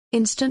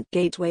Instant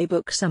Gateway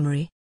Book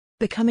Summary.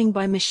 Becoming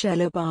by Michelle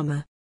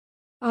Obama.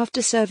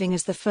 After serving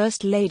as the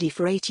First Lady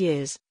for 8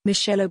 years,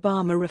 Michelle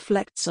Obama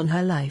reflects on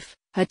her life,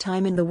 her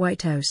time in the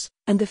White House,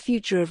 and the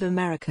future of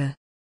America.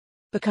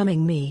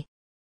 Becoming Me.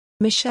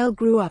 Michelle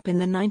grew up in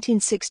the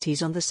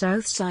 1960s on the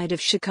south side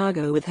of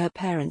Chicago with her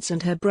parents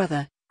and her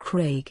brother,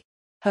 Craig.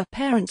 Her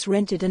parents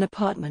rented an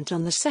apartment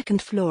on the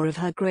second floor of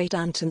her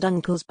great-aunt and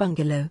uncle's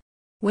bungalow.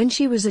 When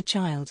she was a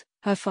child,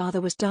 her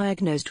father was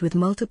diagnosed with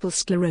multiple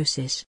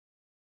sclerosis.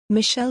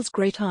 Michelle's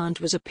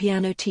great-aunt was a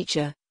piano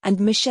teacher, and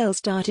Michelle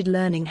started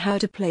learning how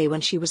to play when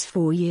she was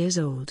 4 years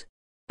old.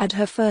 At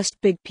her first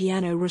big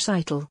piano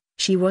recital,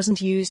 she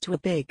wasn't used to a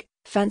big,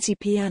 fancy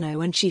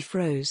piano and she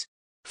froze.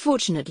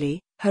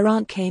 Fortunately, her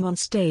aunt came on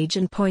stage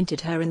and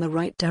pointed her in the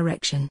right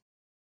direction.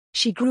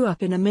 She grew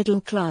up in a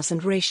middle-class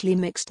and racially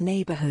mixed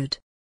neighborhood.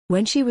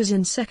 When she was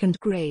in 2nd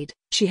grade,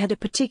 she had a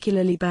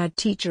particularly bad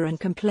teacher and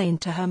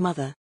complained to her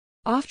mother.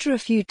 After a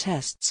few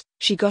tests,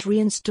 she got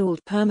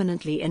reinstalled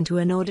permanently into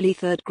an orderly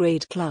 3rd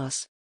grade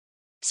class.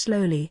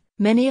 Slowly,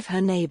 many of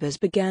her neighbors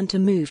began to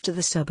move to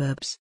the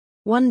suburbs.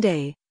 One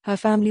day, her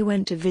family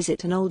went to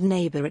visit an old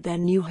neighbor at their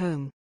new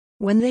home.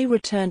 When they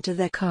returned to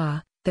their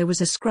car, there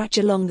was a scratch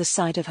along the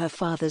side of her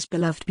father's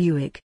beloved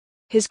Buick.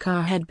 His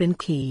car had been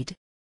keyed.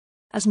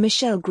 As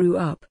Michelle grew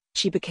up,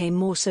 she became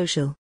more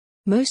social.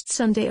 Most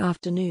Sunday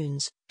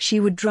afternoons, she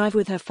would drive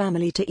with her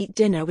family to eat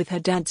dinner with her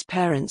dad's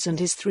parents and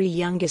his 3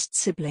 youngest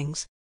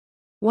siblings.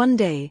 One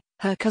day,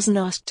 her cousin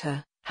asked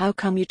her, "How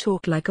come you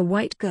talk like a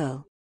white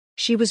girl?"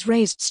 She was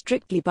raised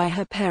strictly by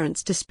her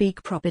parents to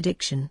speak proper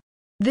diction.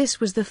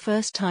 This was the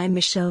first time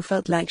Michelle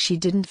felt like she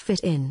didn't fit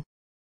in.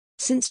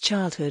 Since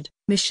childhood,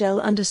 Michelle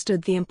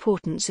understood the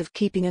importance of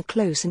keeping a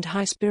close and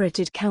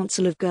high-spirited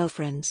council of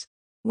girlfriends.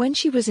 When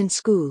she was in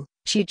school,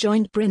 she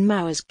joined Bryn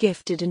Mawr's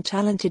Gifted and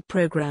Talented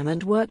program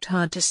and worked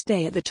hard to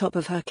stay at the top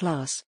of her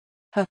class.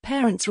 Her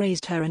parents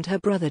raised her and her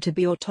brother to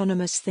be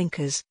autonomous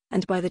thinkers,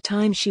 and by the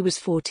time she was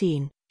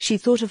 14, she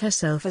thought of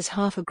herself as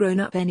half a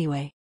grown-up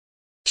anyway.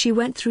 She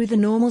went through the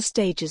normal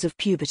stages of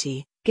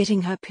puberty,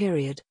 getting her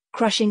period,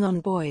 crushing on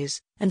boys,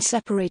 and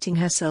separating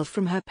herself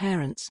from her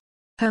parents.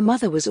 Her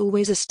mother was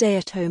always a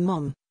stay-at-home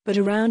mom, but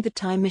around the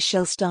time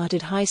Michelle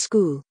started high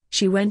school,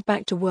 she went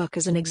back to work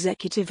as an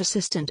executive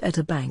assistant at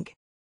a bank.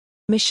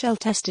 Michelle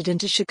tested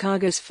into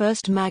Chicago's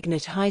first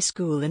magnet high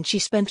school and she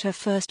spent her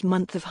first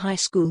month of high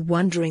school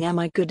wondering, am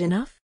I good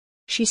enough?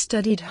 She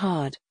studied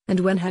hard, and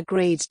when her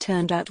grades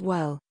turned out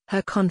well,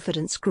 her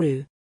confidence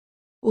grew.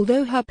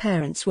 Although her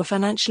parents were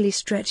financially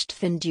stretched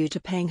thin due to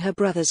paying her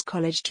brother's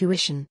college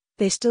tuition,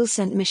 they still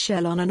sent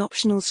Michelle on an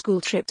optional school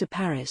trip to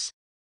Paris.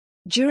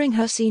 During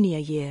her senior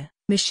year,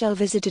 Michelle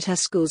visited her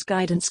school's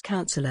guidance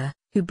counselor,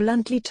 who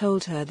bluntly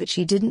told her that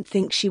she didn't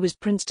think she was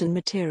Princeton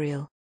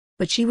material.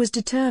 But she was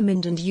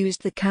determined and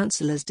used the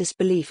counselor's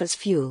disbelief as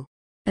fuel.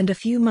 And a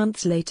few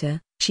months later,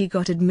 she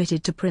got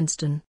admitted to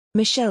Princeton.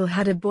 Michelle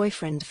had a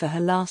boyfriend for her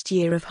last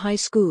year of high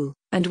school,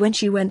 and when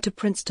she went to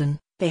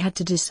Princeton, they had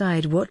to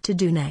decide what to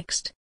do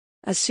next.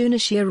 As soon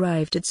as she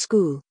arrived at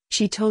school,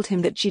 she told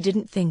him that she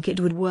didn't think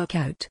it would work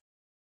out.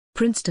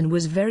 Princeton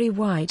was very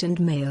white and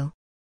male.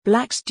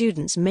 Black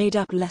students made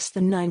up less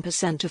than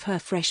 9% of her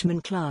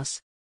freshman class.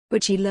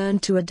 But she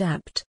learned to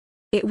adapt.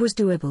 It was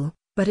doable,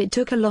 but it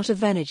took a lot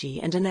of energy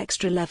and an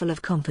extra level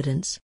of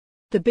confidence.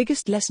 The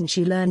biggest lesson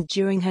she learned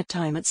during her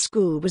time at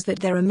school was that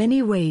there are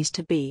many ways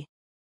to be.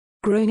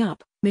 Growing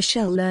up,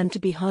 Michelle learned to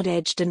be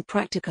hard-edged and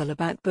practical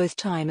about both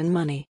time and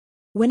money.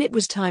 When it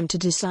was time to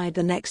decide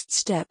the next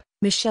step,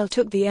 Michelle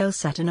took the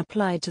LSAT and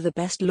applied to the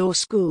best law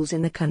schools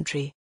in the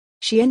country.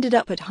 She ended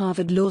up at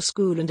Harvard Law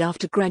School and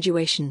after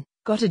graduation,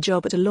 got a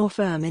job at a law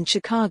firm in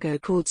Chicago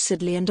called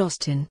Sidley &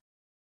 Austin.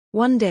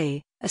 One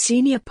day, a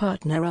senior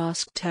partner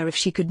asked her if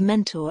she could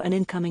mentor an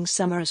incoming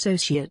summer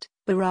associate,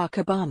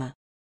 Barack Obama.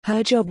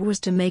 Her job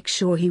was to make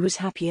sure he was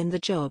happy in the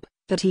job,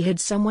 that he had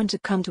someone to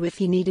come to if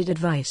he needed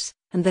advice,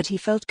 and that he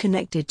felt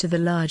connected to the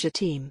larger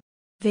team.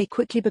 They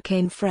quickly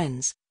became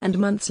friends, and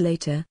months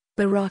later,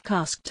 Barack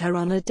asked her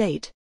on a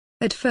date.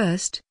 At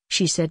first,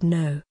 she said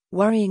no,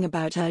 worrying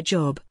about her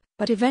job,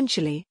 but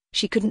eventually,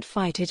 she couldn't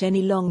fight it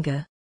any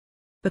longer.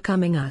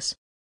 Becoming Us.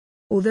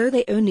 Although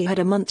they only had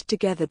a month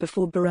together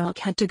before Barack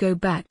had to go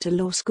back to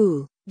law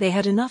school, they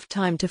had enough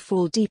time to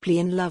fall deeply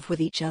in love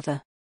with each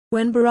other.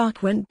 When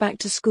Barack went back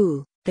to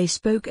school, they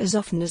spoke as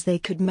often as they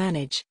could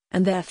manage,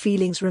 and their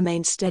feelings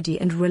remained steady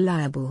and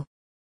reliable.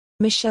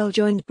 Michelle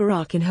joined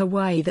Barack in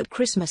Hawaii that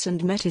Christmas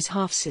and met his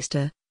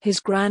half-sister, his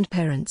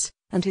grandparents,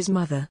 and his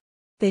mother.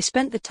 They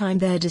spent the time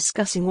there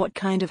discussing what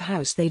kind of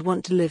house they'd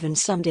want to live in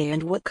someday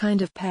and what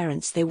kind of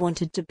parents they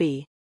wanted to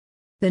be.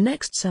 The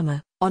next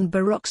summer, on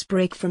Barack's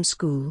break from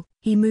school,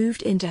 he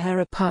moved into her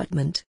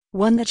apartment,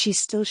 one that she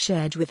still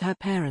shared with her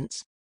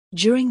parents.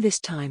 During this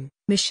time,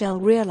 Michelle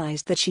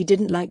realized that she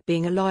didn't like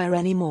being a lawyer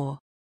anymore.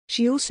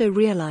 She also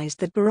realized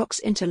that Barack's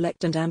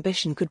intellect and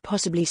ambition could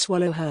possibly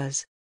swallow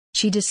hers.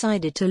 She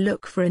decided to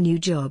look for a new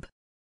job.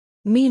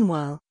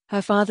 Meanwhile,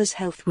 her father's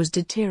health was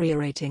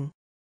deteriorating.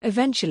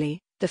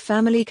 Eventually, the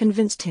family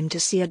convinced him to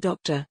see a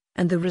doctor,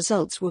 and the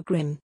results were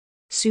grim.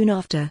 Soon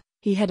after,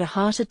 he had a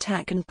heart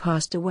attack and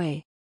passed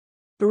away.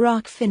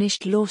 Barack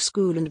finished law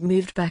school and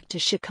moved back to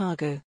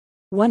Chicago.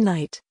 One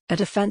night,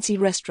 at a fancy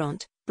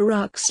restaurant,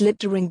 Barack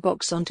slipped a ring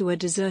box onto a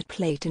dessert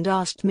plate and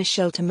asked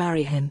Michelle to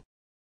marry him.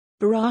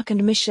 Barack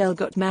and Michelle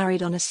got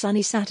married on a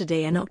sunny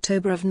Saturday in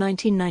October of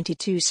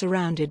 1992,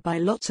 surrounded by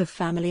lots of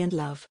family and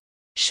love.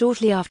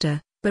 Shortly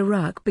after,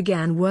 Barack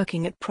began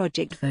working at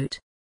Project Vote,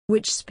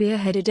 which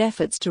spearheaded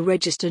efforts to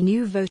register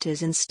new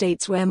voters in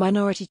states where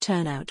minority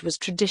turnout was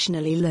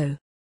traditionally low.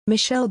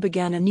 Michelle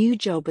began a new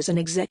job as an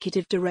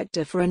executive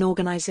director for an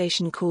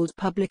organization called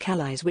Public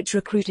Allies, which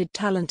recruited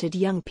talented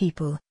young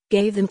people,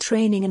 gave them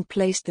training and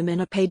placed them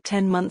in a paid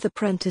 10-month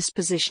apprentice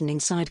position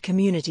inside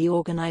community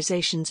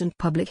organizations and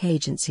public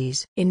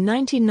agencies. In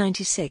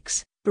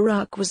 1996,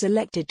 Barack was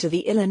elected to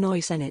the Illinois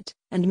Senate,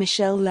 and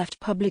Michelle left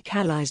Public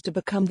Allies to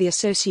become the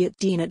associate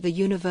dean at the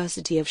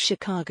University of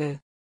Chicago.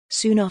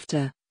 Soon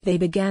after, they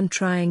began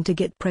trying to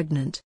get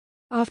pregnant.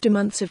 After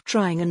months of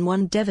trying and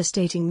one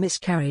devastating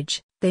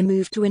miscarriage, they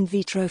moved to in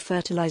vitro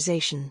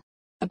fertilization.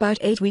 About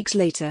 8 weeks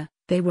later,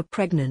 they were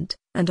pregnant,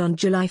 and on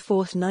July 4,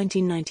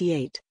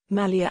 1998,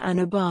 Malia Ann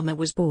Obama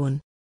was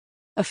born.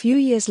 A few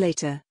years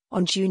later,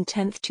 on June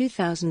 10,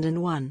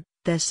 2001,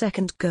 their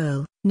second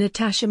girl,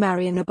 Natasha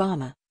Marian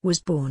Obama, was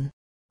born.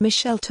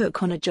 Michelle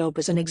took on a job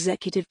as an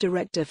executive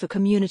director for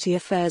community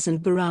affairs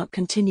and Barack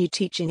continued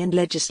teaching and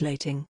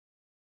legislating.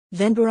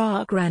 Then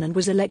Barack ran and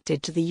was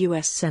elected to the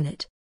U.S.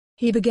 Senate.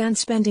 He began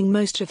spending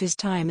most of his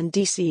time in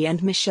D.C.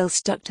 and Michelle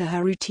stuck to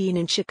her routine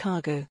in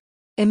Chicago.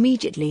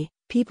 Immediately,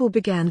 people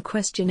began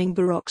questioning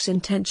Barack's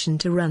intention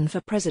to run for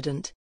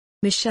president.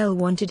 Michelle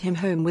wanted him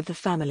home with the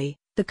family,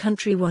 the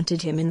country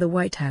wanted him in the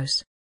White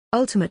House.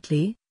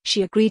 Ultimately,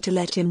 she agreed to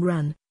let him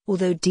run,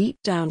 although deep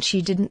down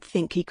she didn't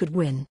think he could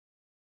win.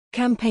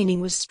 Campaigning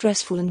was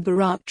stressful and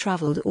Barack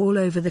traveled all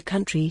over the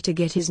country to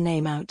get his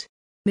name out.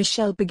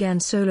 Michelle began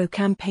solo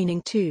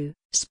campaigning too,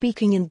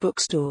 speaking in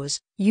bookstores,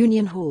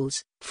 union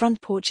halls, front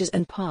porches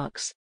and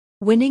parks.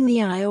 Winning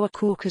the Iowa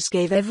caucus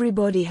gave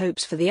everybody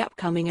hopes for the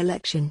upcoming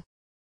election.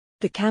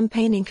 The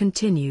campaigning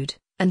continued,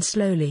 and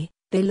slowly,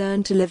 they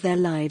learned to live their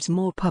lives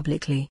more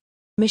publicly.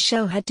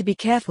 Michelle had to be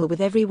careful with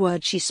every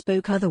word she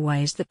spoke,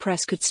 otherwise the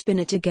press could spin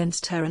it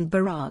against her and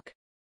Barack.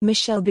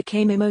 Michelle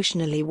became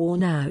emotionally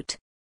worn out.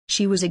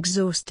 She was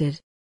exhausted.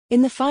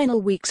 In the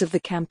final weeks of the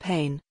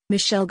campaign,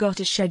 Michelle got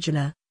a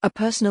scheduler, a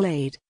personal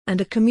aide, and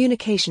a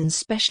communications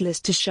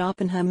specialist to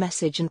sharpen her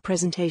message and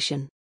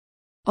presentation.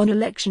 On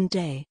election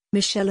day,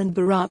 Michelle and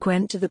Barack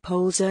went to the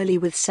polls early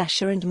with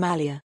Sasha and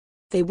Malia.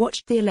 They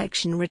watched the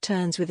election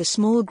returns with a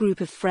small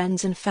group of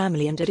friends and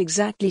family, and at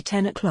exactly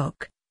 10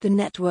 o'clock, the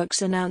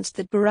networks announced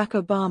that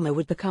Barack Obama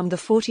would become the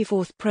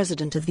 44th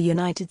President of the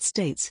United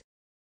States.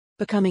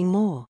 Becoming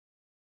more.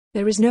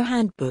 There is no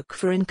handbook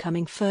for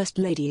incoming First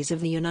Ladies of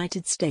the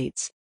United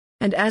States.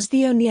 And as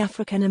the only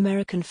African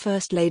American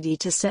First Lady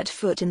to set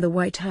foot in the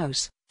White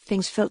House,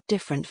 things felt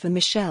different for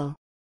Michelle.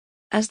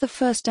 As the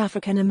first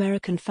African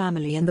American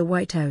family in the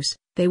White House,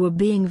 they were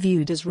being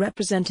viewed as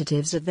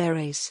representatives of their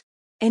race.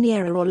 Any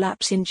error or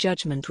lapse in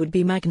judgment would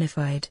be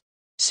magnified.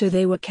 So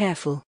they were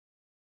careful.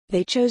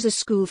 They chose a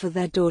school for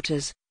their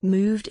daughters,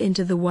 moved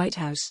into the White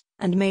House,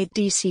 and made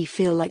D.C.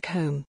 feel like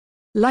home.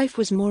 Life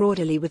was more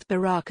orderly with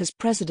Barack as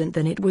president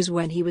than it was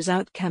when he was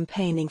out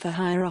campaigning for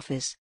higher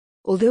office.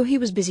 Although he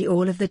was busy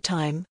all of the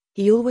time,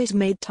 he always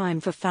made time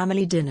for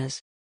family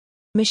dinners.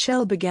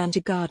 Michelle began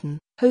to garden,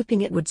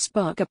 hoping it would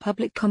spark a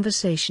public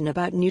conversation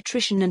about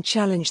nutrition and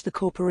challenge the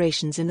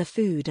corporations in the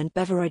food and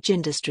beverage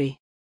industry.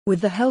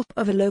 With the help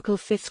of a local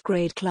 5th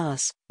grade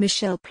class,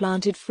 Michelle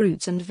planted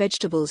fruits and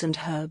vegetables and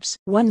herbs.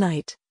 One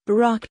night,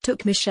 Barack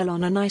took Michelle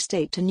on a nice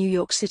date to New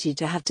York City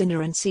to have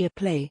dinner and see a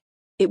play.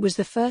 It was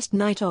the first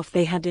night off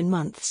they had in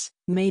months,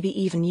 maybe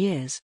even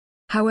years.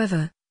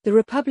 However, the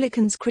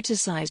Republicans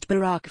criticized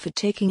Barack for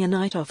taking a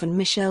night off, and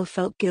Michelle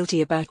felt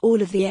guilty about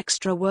all of the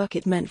extra work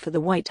it meant for the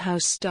White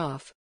House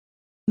staff.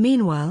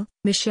 Meanwhile,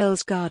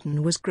 Michelle's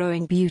garden was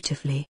growing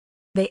beautifully.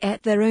 They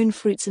ate their own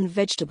fruits and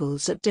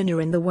vegetables at dinner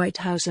in the White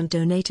House and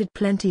donated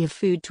plenty of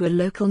food to a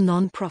local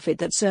non-profit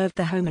that served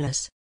the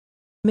homeless.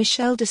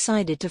 Michelle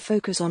decided to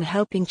focus on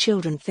helping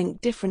children think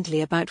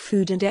differently about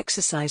food and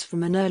exercise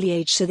from an early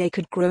age so they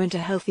could grow into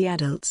healthy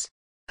adults.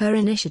 Her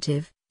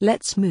initiative,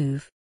 Let's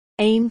Move,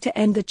 aimed to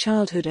end the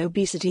childhood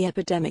obesity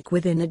epidemic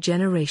within a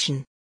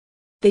generation.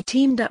 They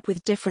teamed up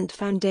with different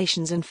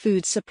foundations and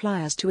food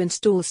suppliers to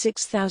install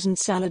 6,000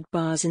 salad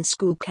bars in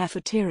school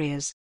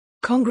cafeterias.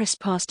 Congress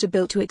passed a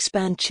bill to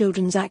expand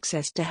children's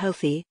access to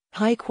healthy,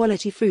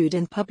 high-quality food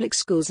in public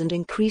schools and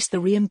increase the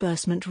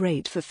reimbursement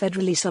rate for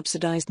federally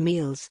subsidized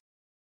meals.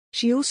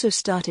 She also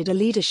started a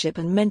leadership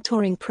and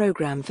mentoring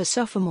program for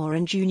sophomore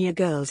and junior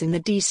girls in the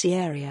D.C.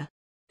 area.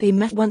 They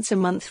met once a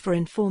month for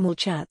informal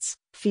chats,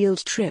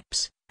 field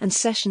trips, and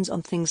sessions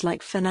on things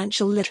like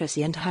financial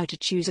literacy and how to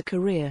choose a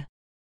career.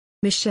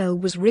 Michelle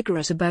was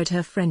rigorous about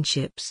her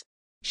friendships.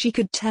 She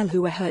could tell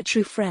who were her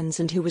true friends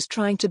and who was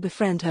trying to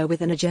befriend her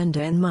with an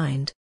agenda in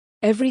mind.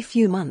 Every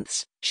few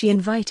months, she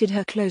invited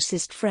her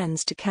closest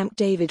friends to Camp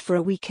David for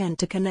a weekend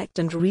to connect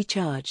and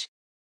recharge.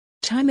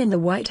 Time in the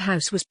White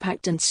House was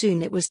packed and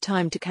soon it was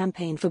time to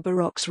campaign for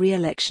Barack's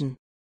re-election.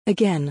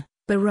 Again,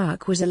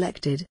 Barack was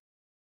elected.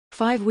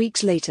 5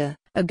 weeks later,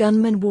 a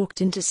gunman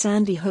walked into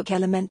Sandy Hook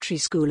Elementary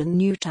School in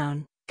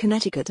Newtown,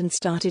 Connecticut and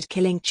started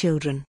killing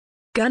children.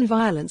 Gun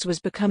violence was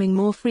becoming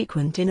more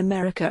frequent in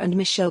America and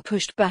Michelle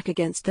pushed back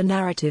against the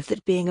narrative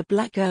that being a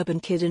black urban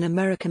kid in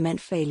America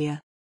meant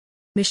failure.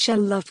 Michelle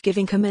loved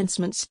giving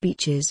commencement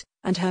speeches,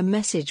 and her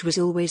message was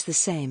always the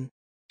same.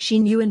 She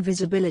knew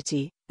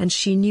invisibility, and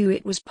she knew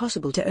it was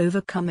possible to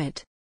overcome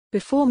it.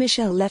 Before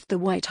Michelle left the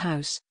White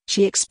House,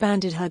 she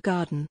expanded her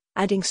garden,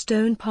 adding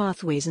stone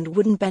pathways and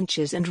wooden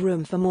benches and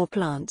room for more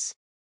plants.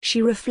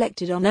 She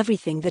reflected on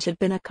everything that had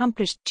been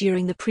accomplished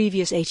during the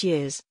previous 8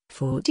 years.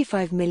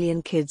 45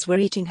 million kids were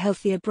eating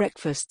healthier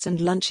breakfasts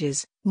and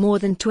lunches, more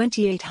than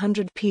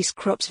 2,800 Peace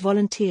Corps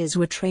volunteers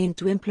were trained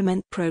to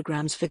implement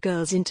programs for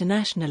girls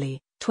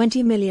internationally,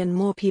 20 million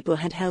more people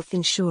had health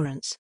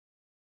insurance.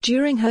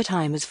 During her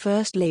time as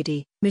First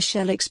Lady,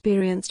 Michelle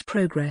experienced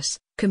progress,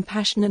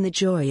 compassion and the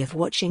joy of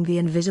watching the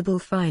invisible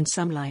find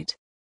some light.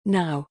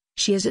 Now,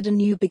 she is at a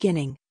new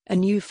beginning, a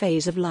new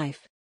phase of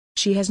life.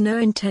 She has no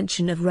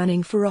intention of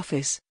running for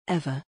office,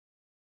 ever.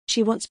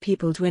 She wants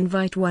people to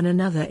invite one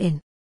another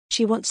in.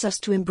 She wants us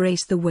to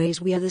embrace the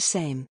ways we are the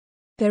same.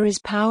 There is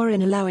power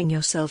in allowing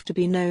yourself to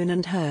be known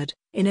and heard,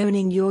 in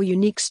owning your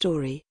unique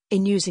story,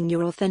 in using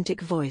your authentic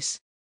voice.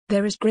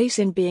 There is grace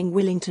in being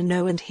willing to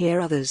know and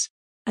hear others.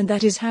 And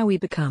that is how we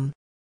become.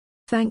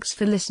 Thanks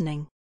for listening.